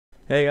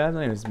Hey guys,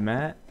 my name is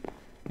Matt,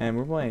 and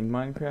we're playing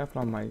Minecraft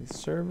on my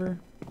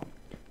server.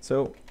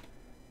 So,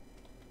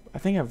 I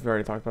think I've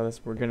already talked about this.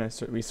 We're gonna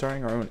be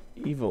starting our own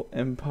evil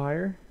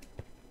empire.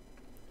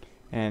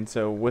 And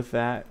so with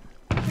that,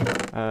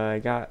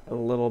 I got a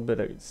little bit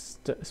of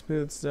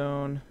smooth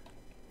stone.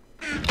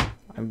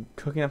 I'm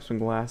cooking up some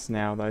glass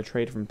now that I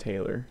traded from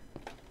Taylor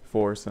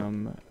for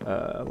some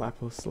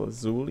lapis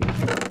lazuli,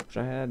 which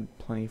I had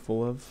plenty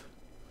full of.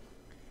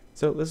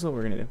 So this is what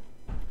we're gonna do.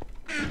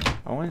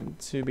 I want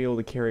to be able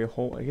to carry a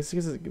whole, I guess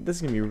this is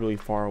gonna be really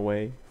far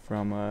away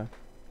from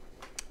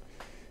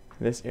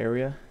this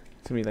area.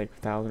 It's gonna be like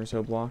 1,000 or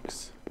so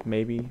blocks,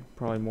 maybe,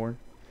 probably more.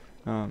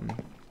 And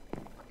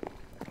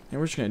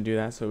we're just gonna do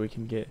that so we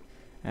can get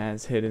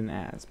as hidden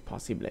as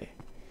possible.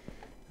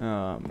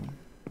 But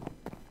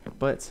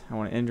I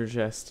want an ender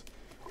chest,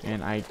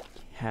 and I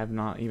have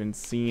not even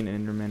seen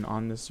an enderman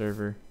on the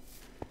server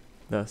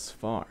thus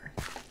far.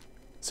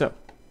 So,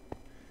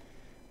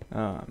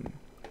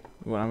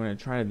 what I'm going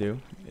to try to do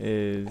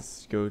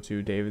is go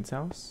to David's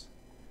house.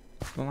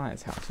 Well, not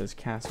his house, his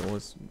castle,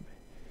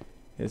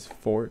 his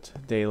fort,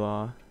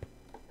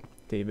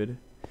 David.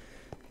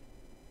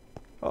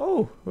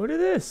 Oh, who did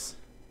this?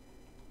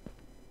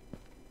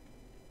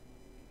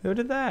 Who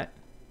did that?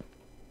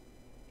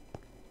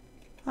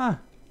 Huh,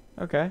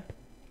 okay.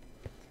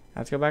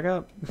 Let's go back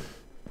up.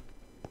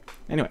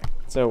 Anyway,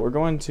 so we're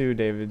going to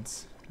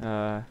David's,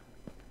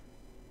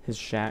 his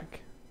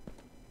shack.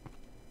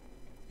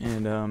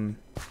 And,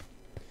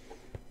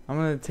 I'm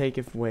gonna take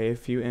away a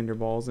few ender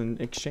balls and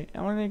exchange.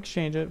 I want to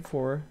exchange it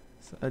for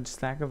a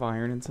stack of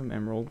iron and some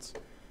emeralds,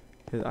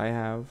 because I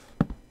have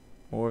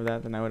more of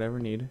that than I would ever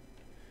need.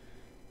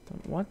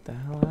 What the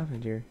hell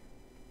happened here?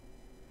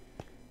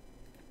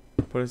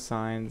 Put a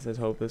sign that says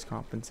 "Hope this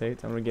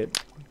compensates." I'm gonna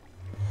get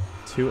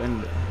 2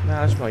 ender.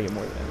 Nah, I should probably get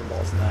more than ender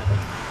balls than that.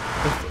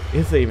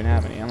 If they even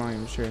have any, I'm not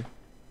even sure.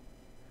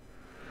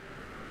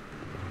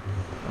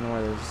 I don't know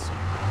why there's.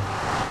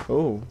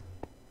 Oh,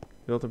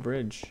 built a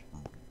bridge.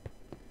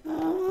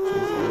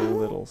 A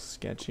little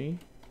sketchy.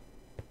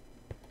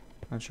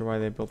 Not sure why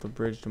they built a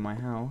bridge to my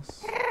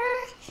house.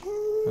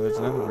 Oh, there's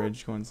another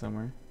bridge going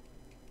somewhere.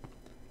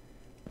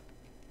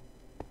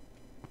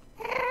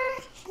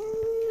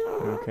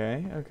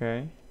 Okay,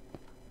 okay.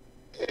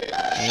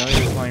 I know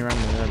he was flying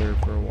around the nether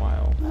for a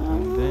while. I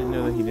didn't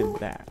know that he did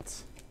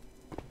that.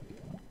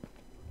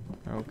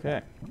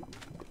 Okay.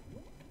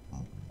 I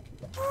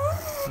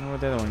don't know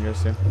what the other one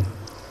goes to.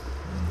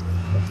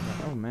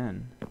 Oh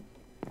man.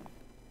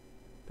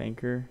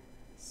 Banker.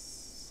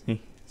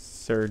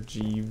 Sir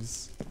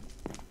Jeeves.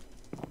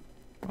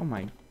 Oh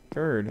my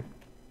god.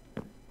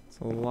 It's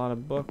a lot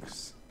of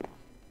books.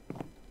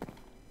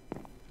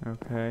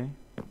 Okay.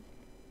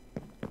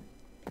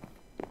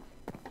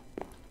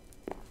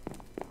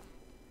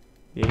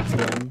 The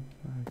ATM.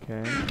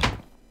 Okay.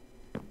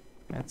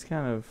 That's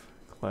kind of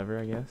clever,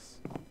 I guess.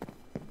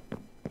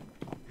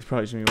 He's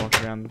probably just gonna be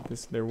walking around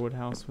their wood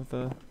house with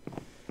a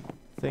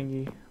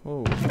thingy.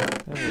 Oh,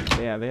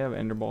 yeah, they have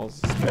ender balls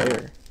to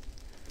spare.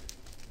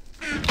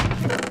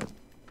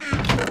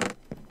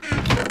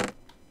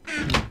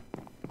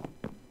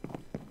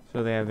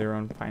 So they have their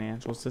own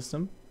financial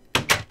system.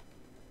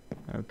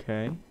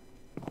 Okay.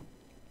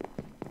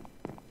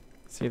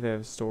 Let's see if they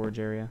have a storage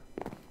area.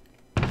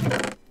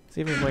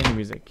 See if we can play any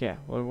music. Yeah.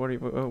 What are we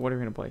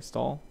gonna play?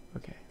 Stall?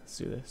 Okay. Let's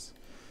do this.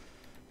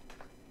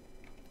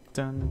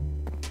 Done.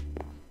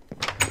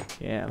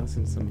 Yeah.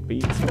 Listen to some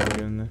beats while we're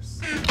doing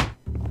this.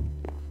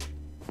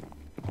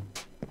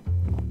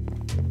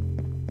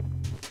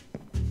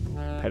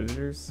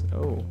 Competitors?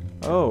 Oh,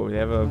 they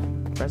have a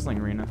wrestling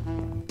arena.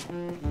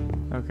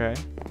 Okay.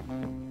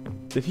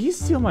 Did he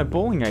steal my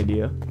bowling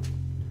idea?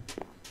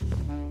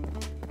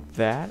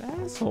 That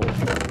asshole.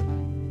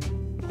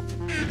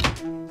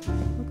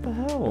 What the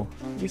hell?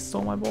 He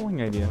stole my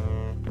bowling idea.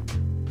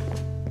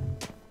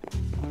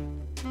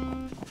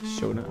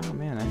 Showed him. Oh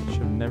man, I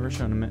should have never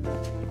shown him it.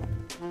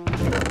 I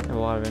have a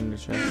lot of ender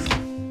chests.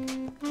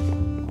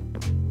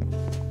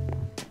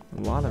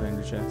 A lot of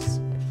ender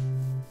chests.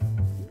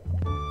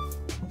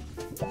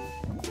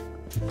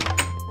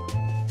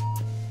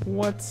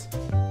 What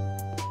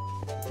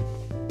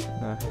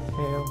the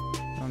hell? I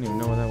don't even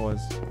know what that was.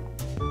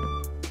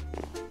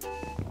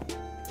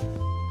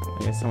 I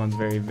guess someone's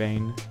very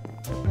vain.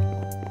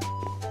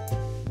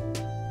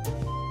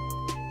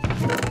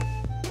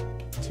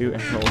 Two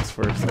emeralds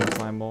for some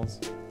slime balls.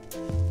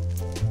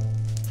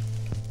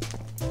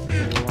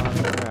 There's a lot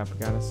of crap, I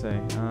gotta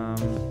say.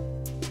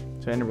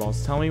 So ender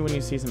balls. Tell me when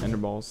you see some ender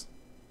balls.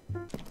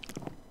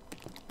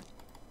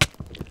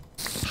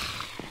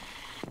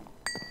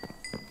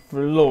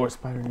 Lord,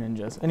 spider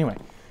ninjas. Anyway,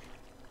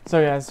 so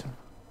guys,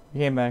 we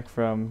came back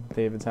from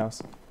David's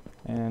house,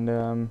 and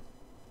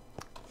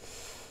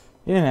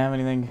he didn't have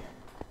anything.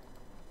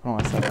 I don't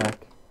want to step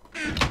back.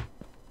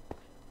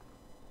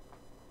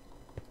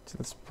 So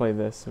let's play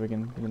this so we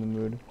can get in the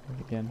mood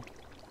again.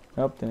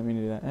 Oh, didn't mean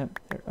to do that. There,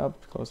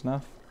 up, close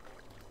enough.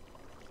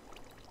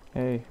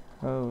 Hey,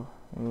 oh,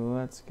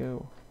 let's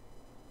go.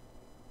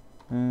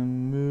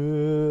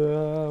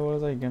 What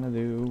was I gonna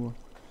do?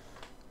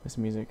 This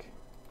music.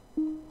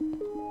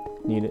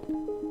 Need it.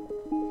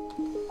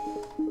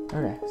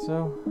 Okay,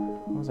 so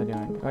what was I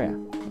doing? Oh yeah.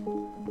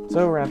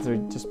 So we're gonna have to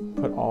just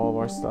put all of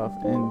our stuff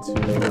into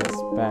this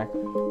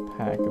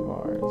backpack of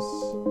ours.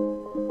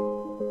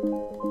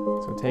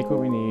 So take what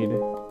we need,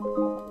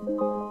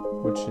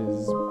 which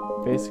is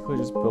basically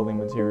just building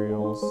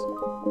materials.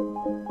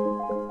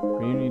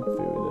 We need food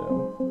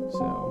though,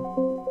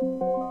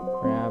 so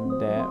grab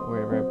that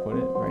wherever I put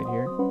it, right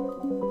here.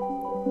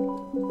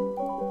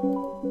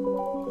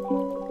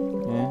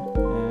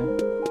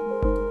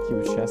 Keep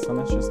a chest on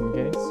us just in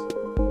case.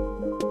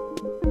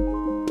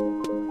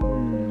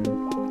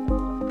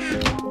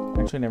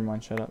 Actually, never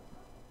mind, shut up.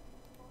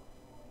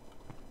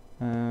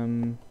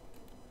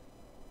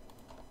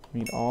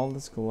 Need all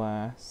this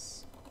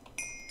glass.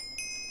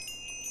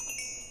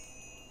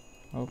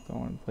 Oh, I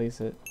want to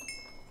place it.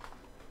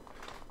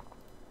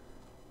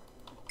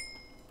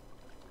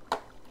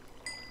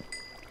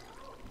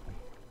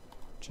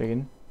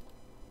 Chicken.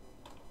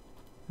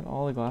 Is that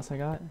all the glass I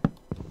got?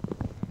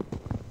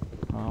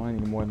 Oh, I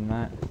need more than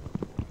that.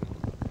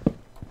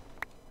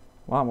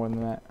 A lot more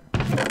than that.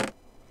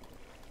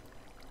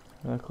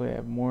 Luckily, I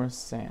have more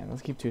sand.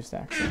 Let's keep 2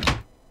 stacks.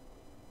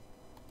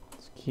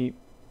 Let's keep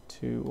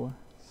 2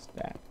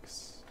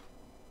 stacks.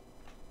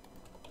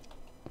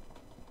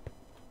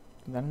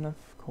 Is that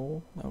enough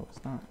coal? No,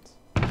 it's not.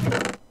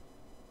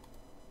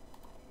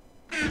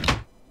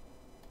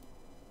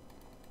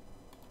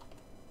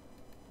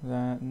 Is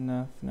that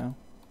enough? No.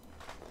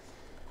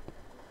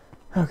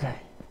 Okay.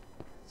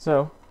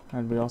 So,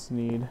 and we also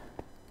need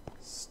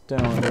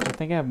stone, which I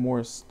think I have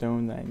more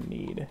stone than I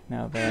need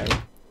now that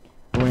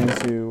I'm going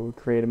to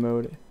create a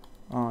mode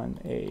on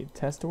a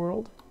test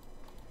world.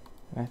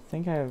 And I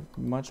think I have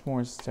much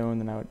more stone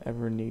than I would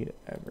ever need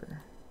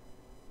ever.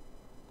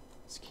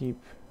 Let's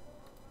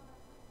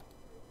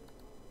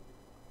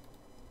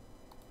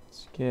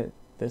get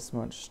this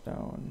much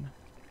stone.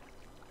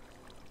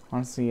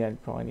 Honestly,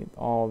 I'd probably need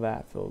all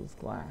that filled with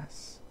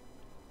glass.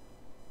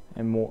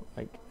 And more,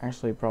 like,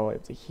 actually probably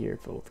up to here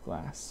filled with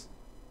glass.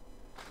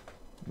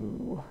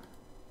 Ooh.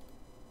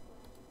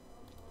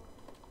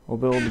 We'll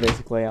build the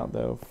basic layout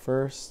though.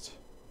 First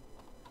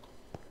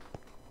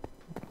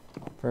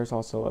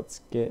also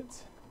let's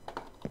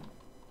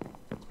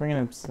bring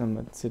in some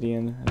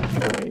obsidian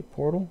and a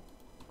portal.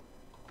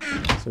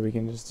 So we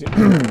can just do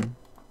kind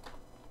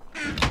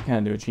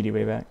of do a cheaty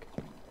way back.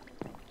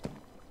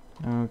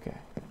 Okay.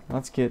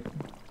 Let's get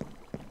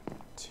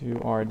to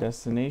our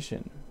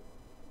destination.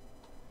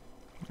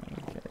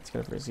 Okay, let's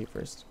go for a seat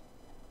first.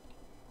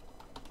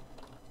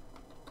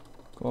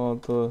 Go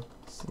to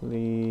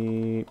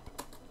sleep.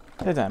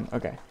 Bedtime.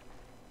 Okay.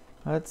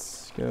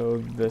 Let's go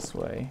this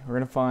way. We're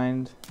gonna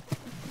find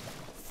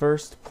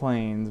first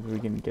plains we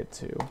can get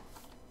to.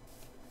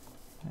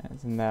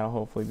 And that'll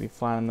hopefully be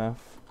flat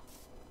enough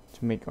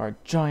to make our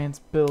giant's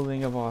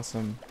building of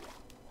awesome.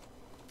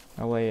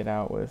 I'll lay it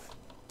out with,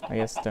 I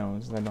guess,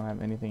 stones, because I don't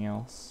have anything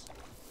else.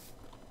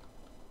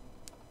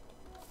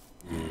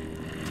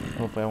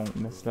 Hopefully I won't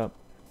mess it up.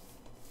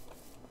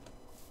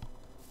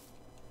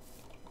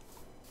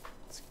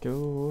 Let's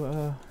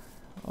go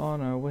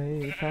on our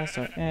way past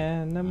our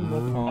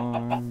animal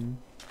farm.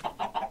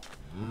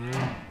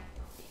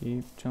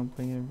 Keep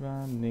jumping and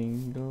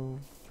running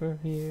over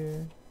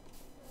here.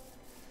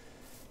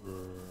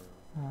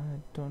 I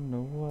don't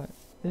know what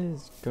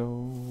is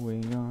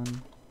going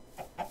on.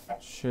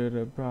 Should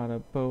have brought a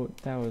boat.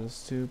 That was a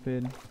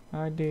stupid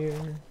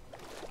idea.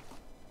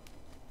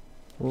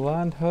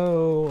 Land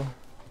ho!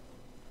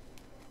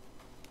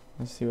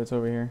 Let's see what's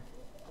over here.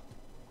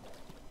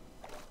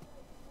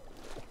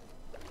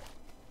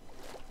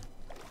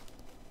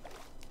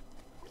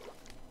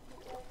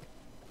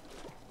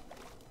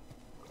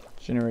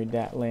 Generate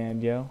that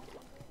land, yo.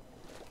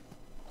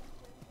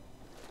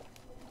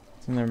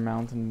 It's in their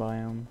mountain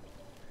biome,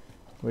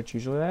 which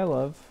usually I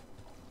love,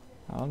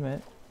 I'll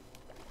admit.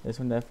 This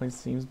one definitely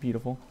seems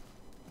beautiful,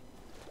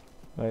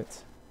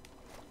 but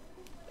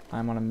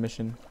I'm on a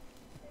mission.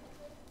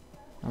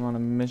 I'm on a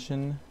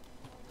mission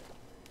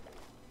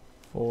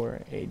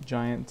for a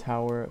giant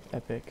tower of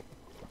epic.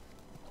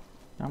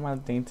 Not my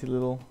dainty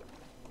little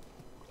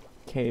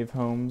cave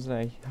homes that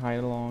I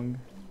hide along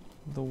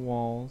the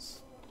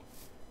walls,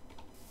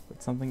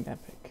 but something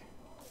epic.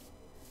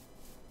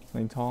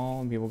 Something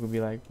tall, and people could be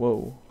like,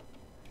 whoa,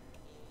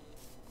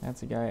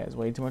 that's a guy who has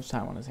way too much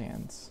time on his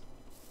hands.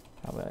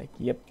 I'll be like,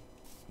 yep,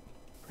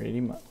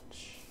 pretty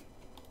much.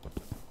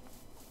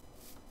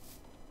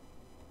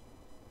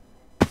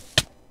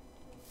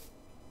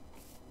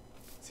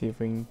 See if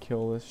we can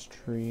kill this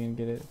tree and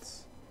get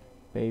its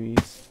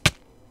babies.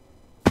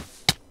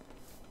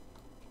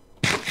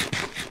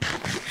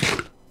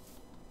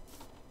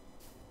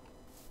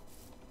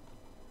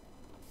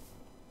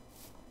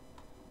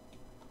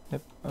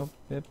 Hip up,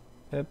 hip,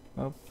 hip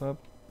up, up,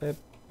 hip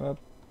up,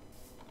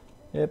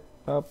 hip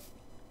up.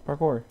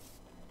 Parkour.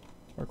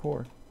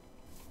 Parkour.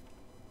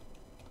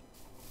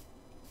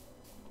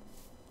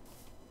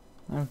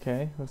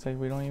 Okay, looks like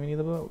we don't even need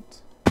the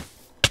boat.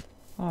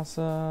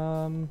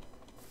 Awesome.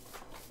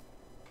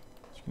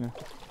 Just gonna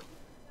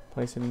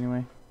place it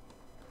anyway.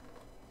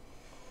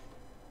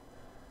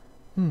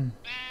 There's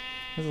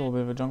a little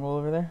bit of a jungle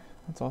over there.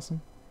 That's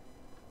awesome.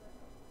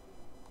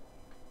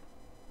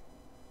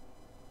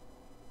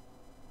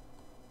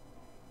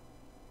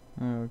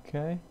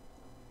 Okay.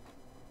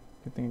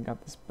 Good thing I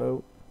got this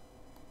boat.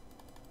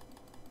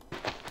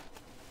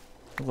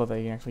 I love that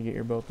you can actually get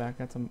your boat back.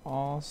 That's an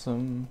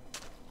awesome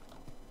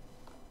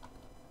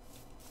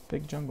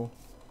big jungle.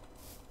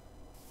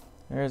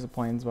 There's a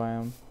plains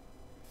biome,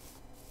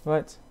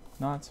 but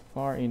not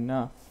far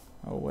enough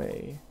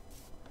away.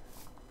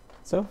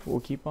 So we'll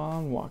keep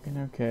on walking.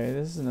 Okay,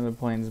 this is another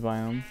plains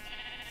biome,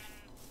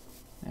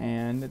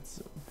 and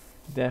it's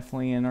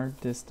definitely in our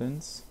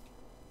distance.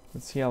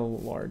 Let's see how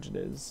large it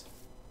is.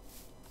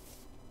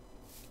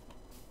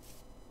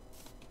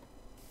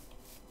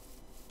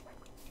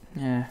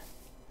 Yeah,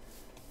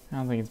 I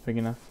don't think it's big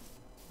enough.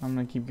 I'm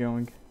gonna keep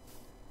going.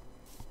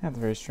 That's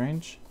very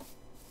strange.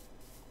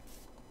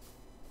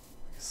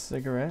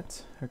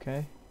 Cigarette,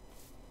 okay.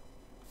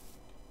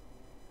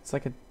 It's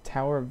like a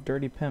tower of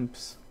dirty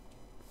pimps.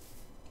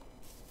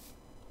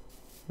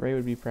 Ray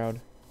would be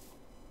proud.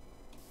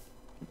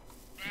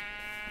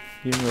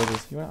 Even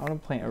roses. I want to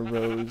plant a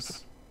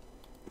rose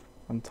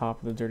on top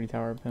of the dirty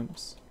tower of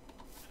pimps.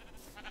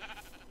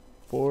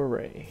 For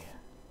Ray.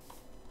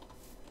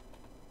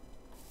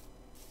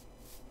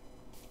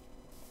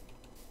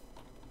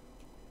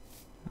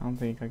 I don't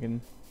think I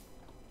can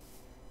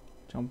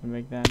jump and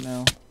make that,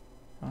 no.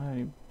 I don't have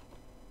any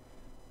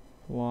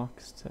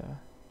blocks to...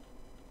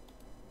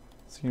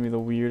 It's gonna be the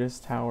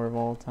weirdest tower of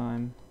all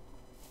time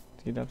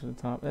to get up to the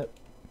top.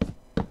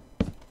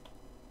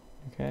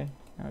 Okay,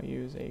 now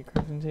use a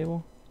crafting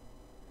table.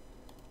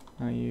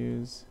 Now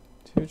use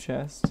 2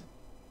 chests.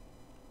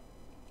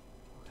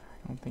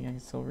 I don't think I can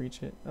still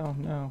reach it. Oh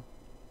no.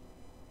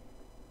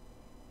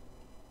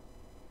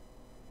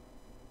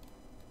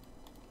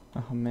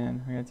 Oh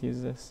man, I got to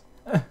use this.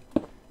 That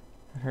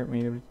hurt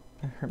me to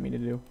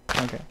do.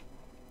 Okay.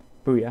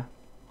 Booyah.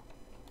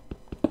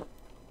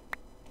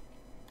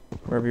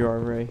 Wherever you are,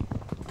 Ray,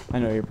 I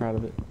know you're proud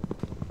of it.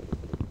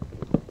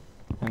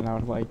 And I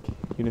would like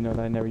you to know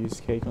that I never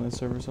used cake on this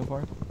server so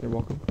far. You're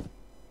welcome.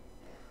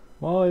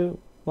 Well,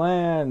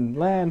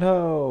 land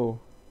ho!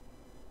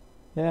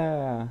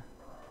 Yeah.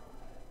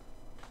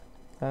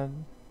 I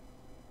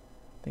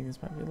think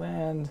this might be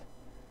land.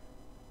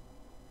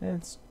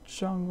 It's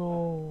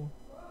jungle.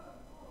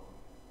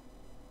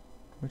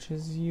 Which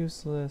is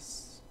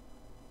useless.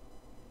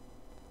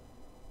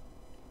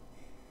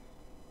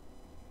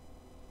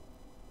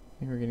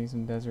 I think we're getting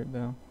some desert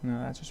though. No,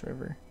 that's just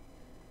river.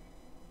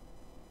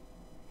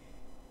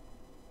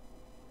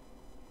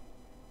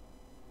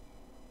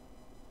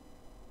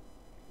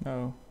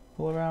 No,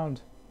 pull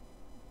around.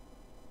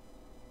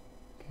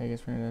 Okay, I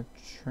guess we're gonna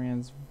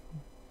trans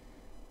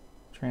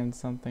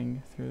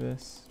something through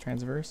this.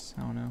 Transverse?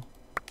 I don't know.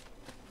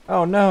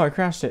 Oh no, I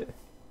crashed it.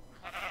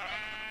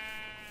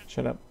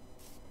 Shut up.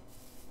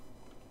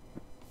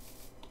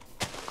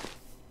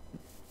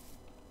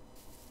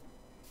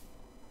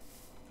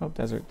 Oh,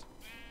 desert.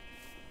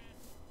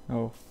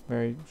 Oh,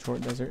 very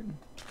short desert.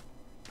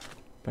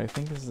 But I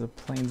think this is a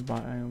plains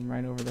biome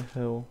right over the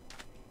hill.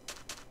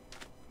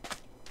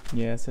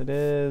 Yes, it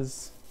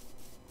is.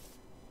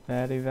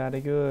 Very,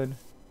 very good.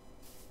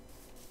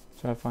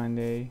 So I find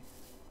a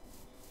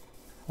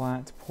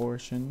flat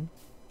portion.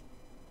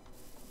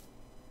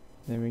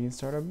 Then we can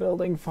start our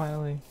building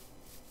finally.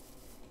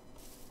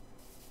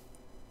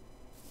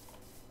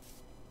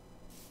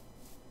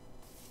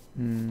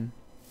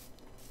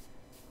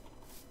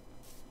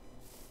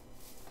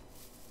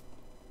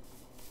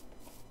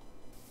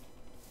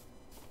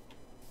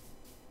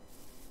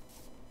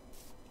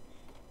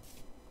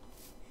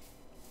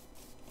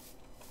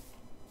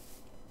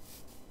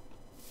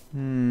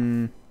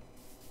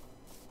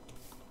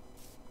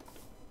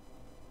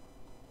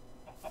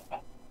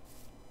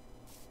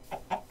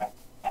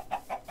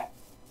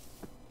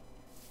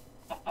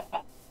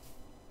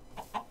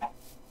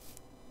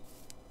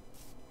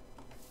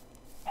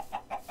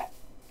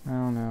 I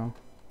don't know.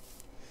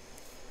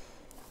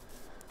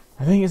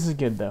 I think this is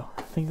good though.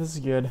 I think this is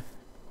good. I'm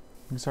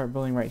gonna start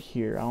building right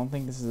here. I don't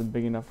think this is a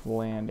big enough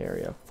land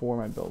area for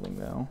my building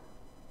though.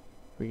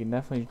 We can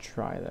definitely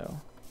try though.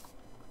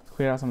 Let's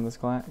clear out some of this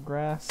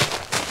grass.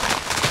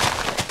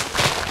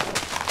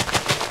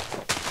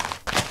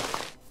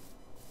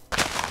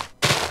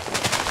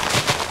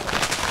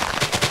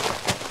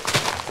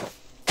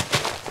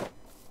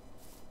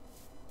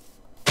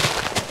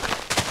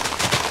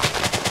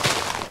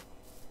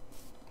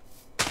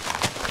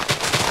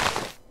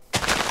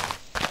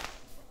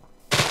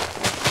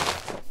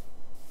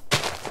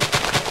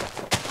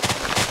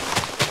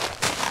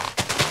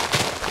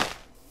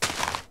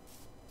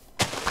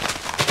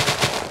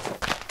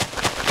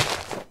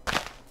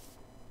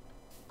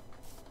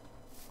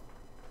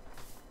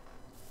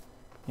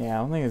 Yeah, I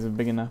don't think it's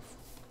big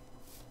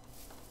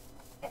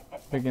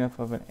enough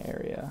of an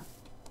area.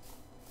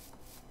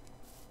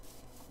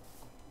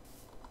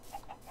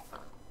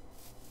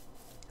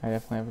 I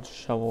definitely have to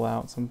shovel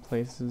out some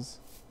places.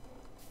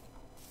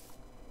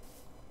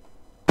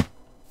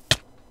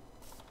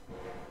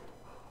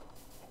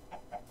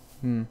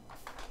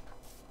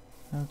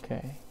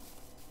 Okay.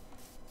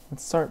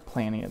 Let's start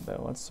planning it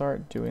though. Let's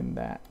start doing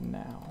that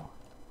now.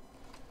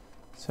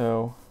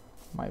 So,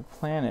 my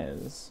plan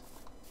is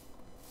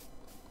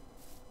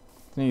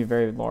it's gonna be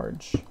very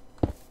large.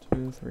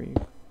 2, 3.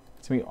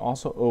 It's gonna be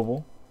also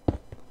oval.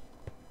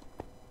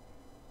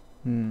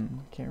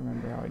 Can't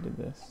remember how I did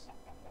this.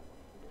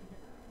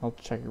 I'll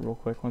check it real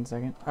quick, 1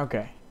 second.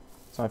 Okay,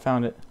 so I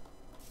found it.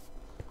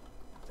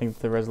 I think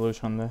the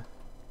resolution on the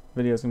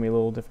video is gonna be a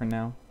little different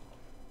now.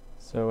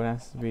 So it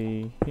has to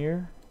be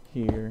here,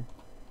 here,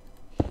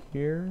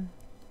 here,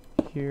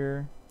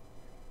 here,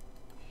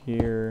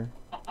 here,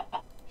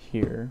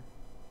 here,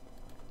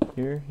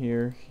 here,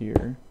 here,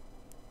 here,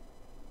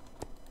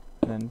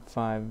 and then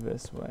 5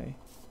 this way.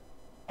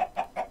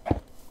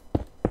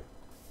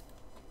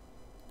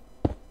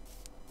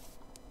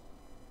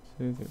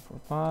 2, 3, 4,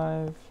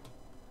 5.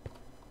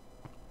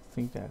 I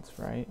think that's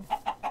right.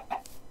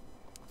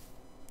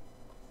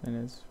 Then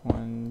it's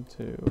 1,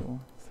 2,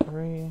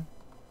 3.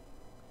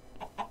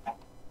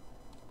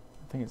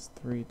 I think it's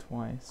 3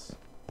 twice.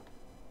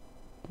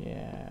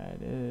 Yeah,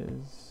 it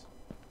is.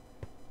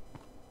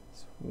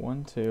 It's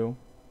 1, 2.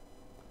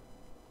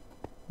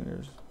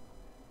 There's.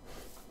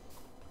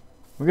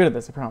 We're good at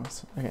this, I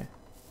promise. Okay.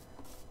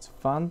 It's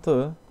 1,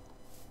 2,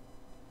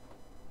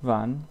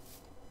 1,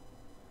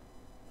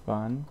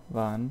 1,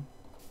 1.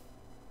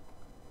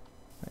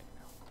 Wait,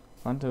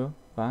 1, 2,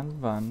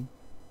 1, 1,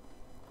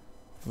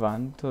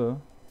 1,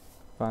 2,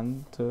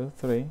 1, 2,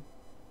 3.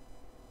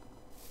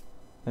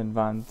 Then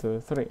 1, 2,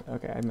 3.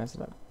 Okay, I messed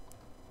it up.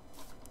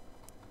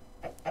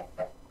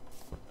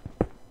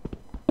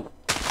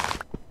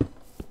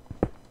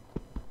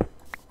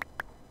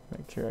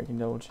 Make sure I can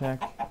double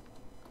check.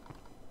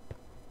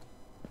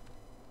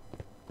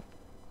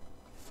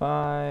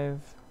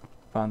 5,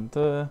 1,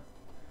 2,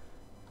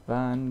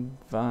 1,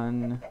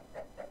 1.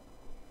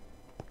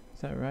 Is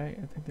that right?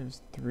 I think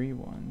there's 3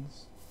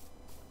 ones,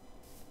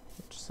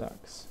 which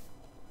sucks.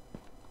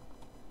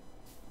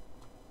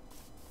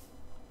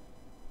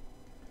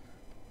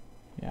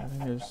 Yeah, I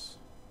think there's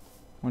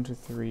 1, 2,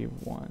 3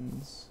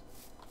 ones.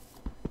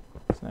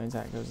 So now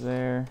that goes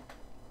there.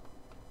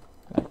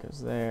 That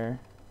goes there.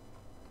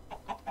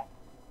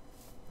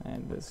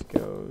 And this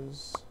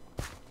goes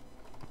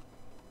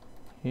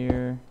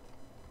here.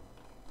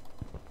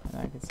 And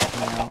that gets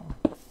taken out.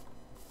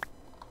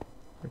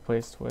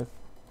 Replaced with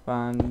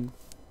 1,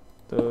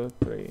 2,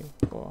 3,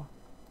 4,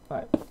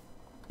 5.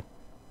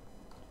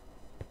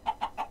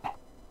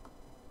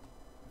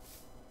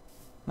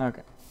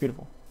 Okay,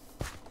 beautiful.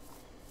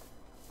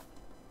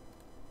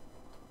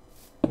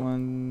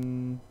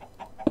 1,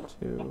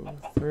 2,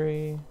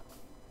 3.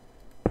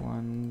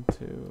 1,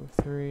 2,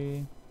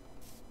 3.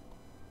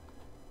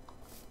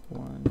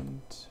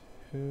 1,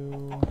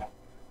 2.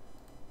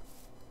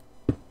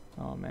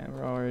 Oh man,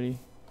 we're already.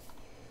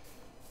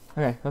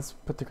 Okay, let's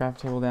put the craft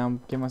table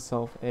down. Give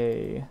myself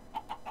a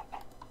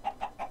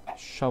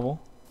shovel.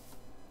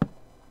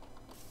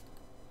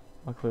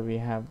 Luckily, we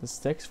have the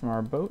sticks from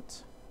our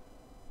boat.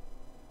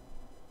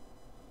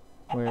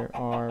 Where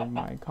are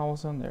my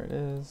cobblestone? There it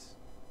is.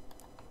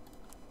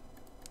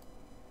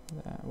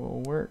 That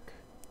will work.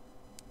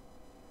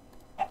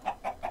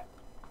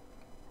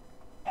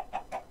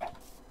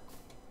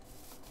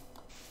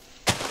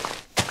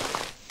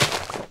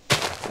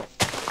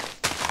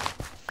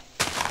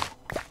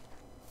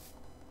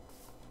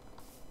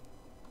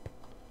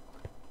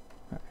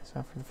 Okay, so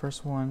after the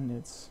first one,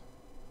 it's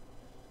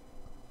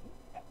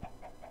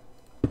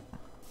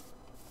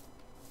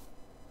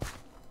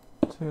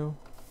two.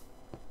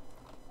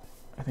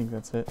 I think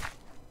that's it.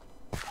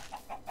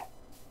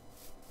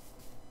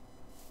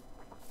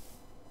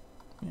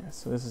 Yeah,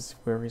 so this is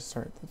where we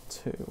start the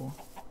 2,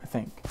 I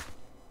think.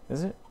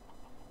 Is it?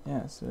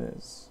 Yes, it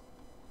is.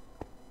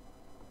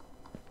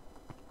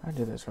 I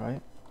did this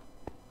right.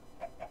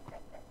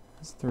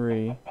 That's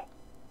 3.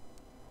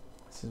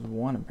 This is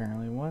 1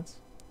 apparently. What?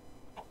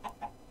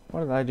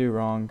 What did I do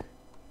wrong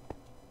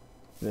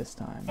this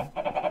time?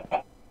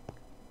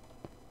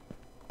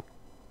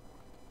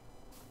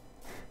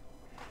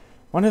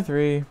 One to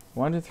 3.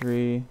 1 to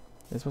 3.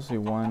 It's supposed to be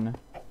 1,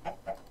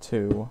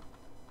 2.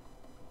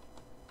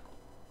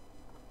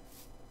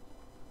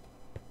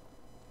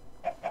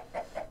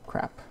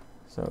 Crap.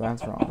 So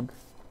that's wrong.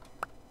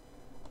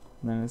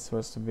 And then it's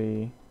supposed to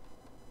be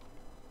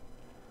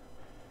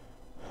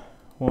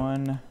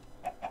 1,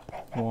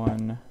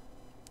 1,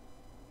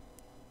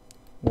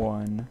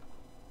 1,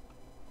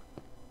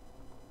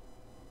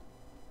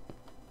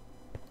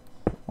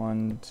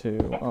 1,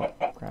 2. Oh,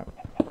 crap.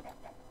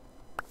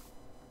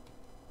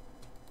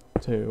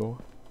 2.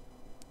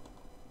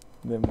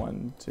 Then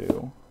 1,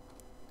 2,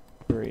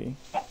 3,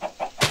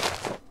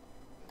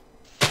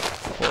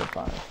 4,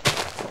 5.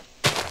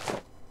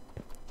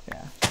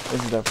 Yeah,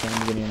 this is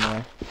definitely getting in the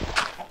way.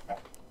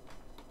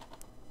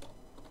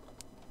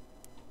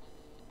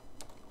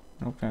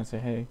 I'm trying to say,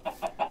 hey.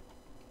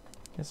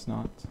 Guess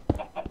not.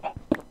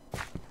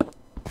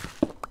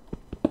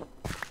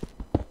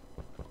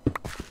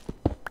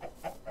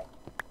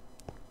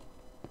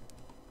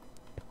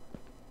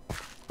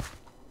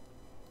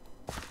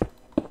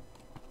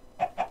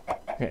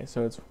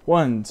 so it's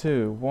 1,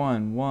 2,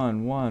 1,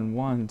 1, 1,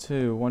 1,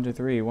 2, 1, 2,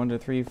 3, 1, 2,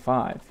 3,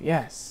 5.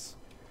 Yes.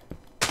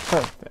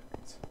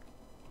 Perfect.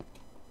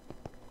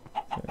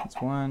 So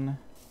that's 1.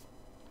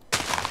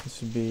 This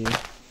should be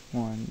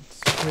 1,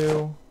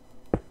 2.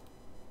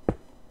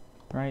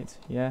 Right,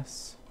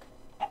 yes.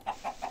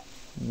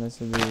 And this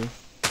would be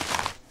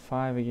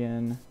 5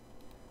 again.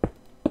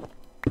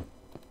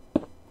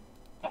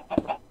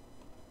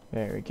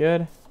 Very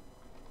good.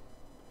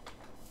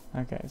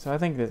 Okay, so I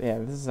think that, yeah,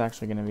 this is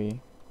actually going to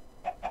be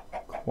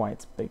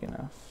quite big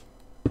enough.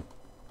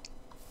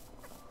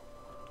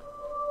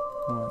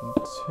 1,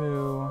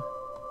 2.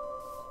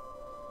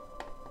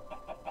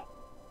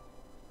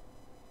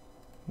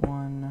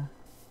 1.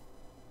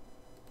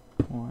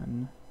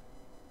 1.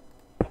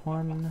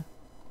 1.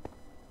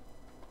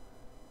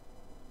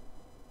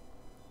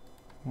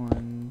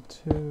 1,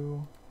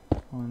 2.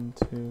 1,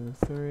 2,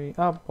 3.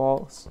 Oh,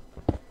 balls.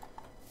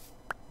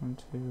 1,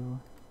 2,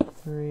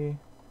 3.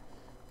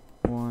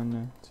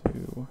 1,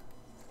 2,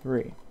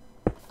 3.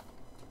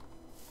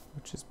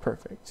 Which is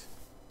perfect.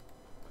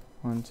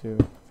 1, 2,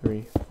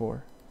 3,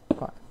 4,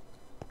 5.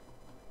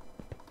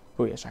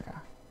 Booyah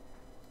shaka.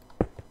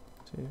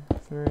 2,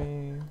 3.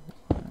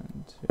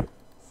 1, 2,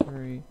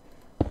 3.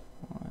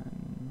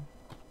 1,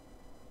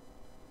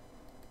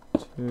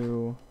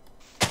 2.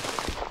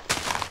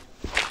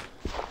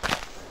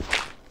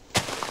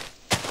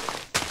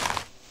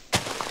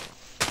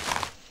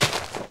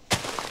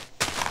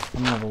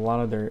 I'm gonna have a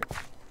lot of dirt.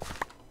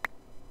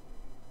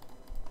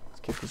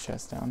 Let's get the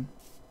chest down.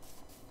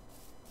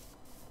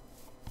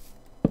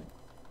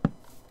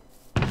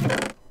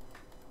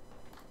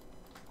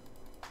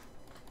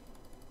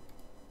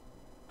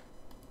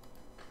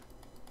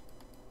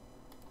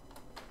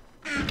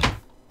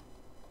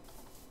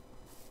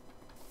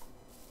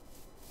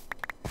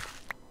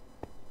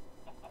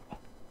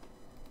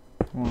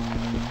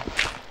 One,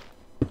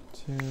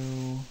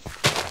 two,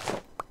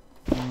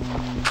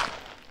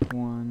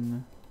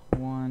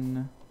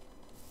 one.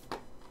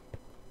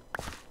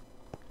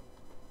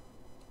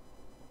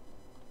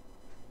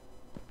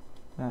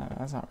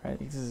 That's not right.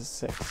 This is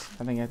 6.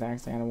 I think I have to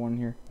actually add a 1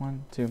 here.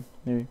 1, 2,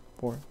 maybe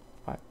 4,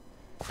 5.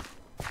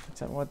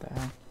 Except what the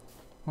hell?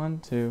 1,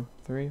 2,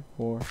 3,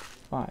 4,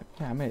 5.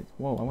 Yeah, I made it.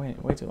 Whoa, I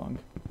waited way too long.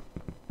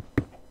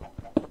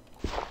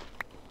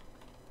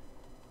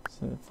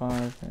 So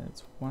 5, and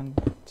it's 1,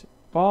 2.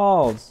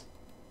 Balls!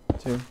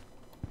 2.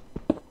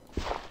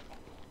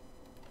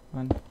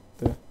 1,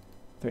 2,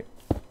 3.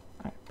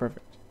 Alright,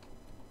 perfect.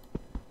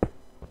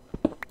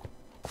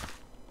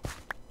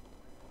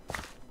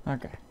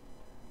 Okay.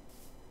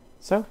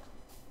 So,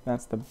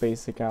 that's the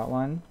basic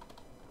outline.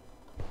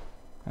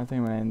 I think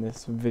I'm going to end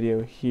this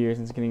video here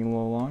since it's getting a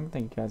little long.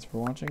 Thank you guys for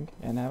watching,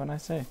 and have a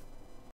nice day.